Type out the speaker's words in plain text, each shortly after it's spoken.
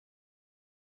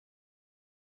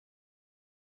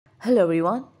Hello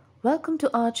everyone, welcome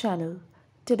to our channel.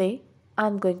 Today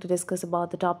I'm going to discuss about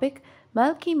the topic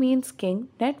Malki Means King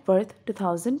Net Worth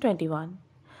 2021.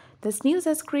 This news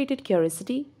has created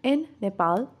curiosity in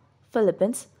Nepal,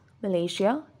 Philippines,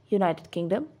 Malaysia, United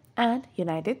Kingdom and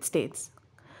United States.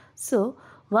 So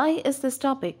why is this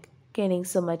topic gaining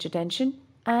so much attention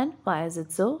and why is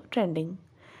it so trending?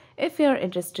 If you are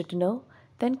interested to know,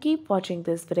 then keep watching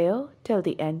this video till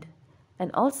the end.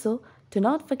 And also do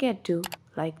not forget to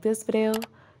like this video,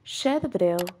 share the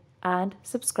video and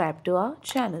subscribe to our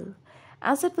channel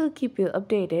as it will keep you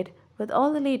updated with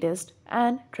all the latest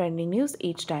and trending news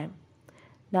each time.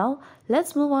 Now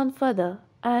let's move on further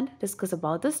and discuss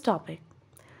about this topic.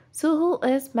 So who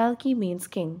is Malki Means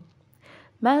King?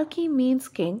 Malki Means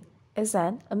King is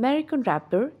an American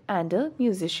rapper and a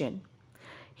musician.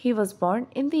 He was born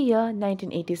in the year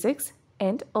 1986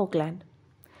 in Oakland.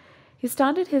 He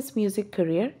started his music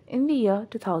career in the year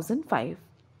 2005.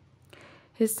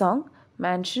 His song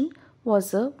Mansion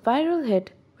was a viral hit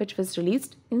which was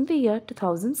released in the year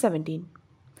 2017.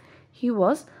 He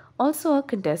was also a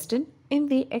contestant in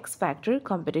the X Factor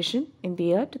competition in the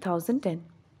year 2010.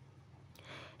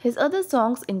 His other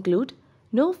songs include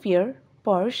No Fear,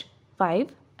 Porche,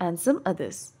 Vibes and some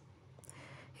others.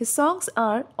 His songs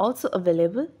are also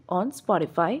available on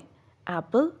Spotify,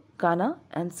 Apple, Ghana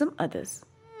and some others.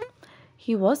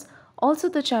 He was also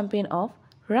the champion of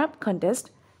rap contest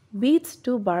Beats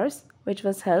 2 Bars which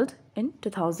was held in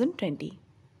 2020.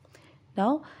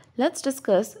 Now let's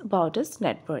discuss about his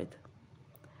net worth.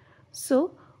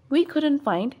 So we couldn't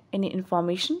find any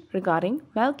information regarding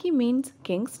Malki Means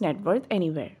King's net worth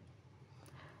anywhere.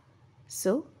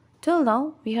 So till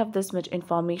now we have this much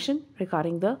information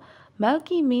regarding the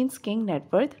Malki Means King net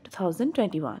worth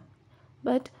 2021.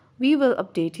 But we will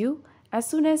update you as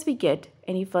soon as we get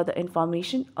any further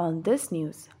information on this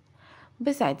news.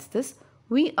 Besides this,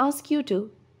 we ask you to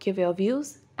give your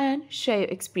views and share your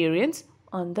experience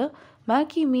on the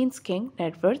Malki Means King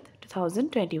Net Worth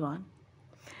 2021.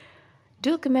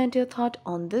 Do comment your thought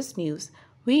on this news.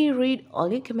 We read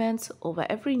all your comments over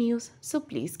every news, so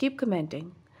please keep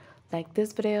commenting. Like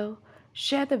this video,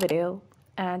 share the video,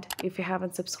 and if you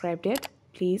haven't subscribed yet,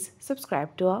 please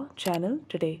subscribe to our channel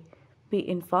today. Be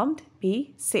informed,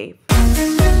 be safe.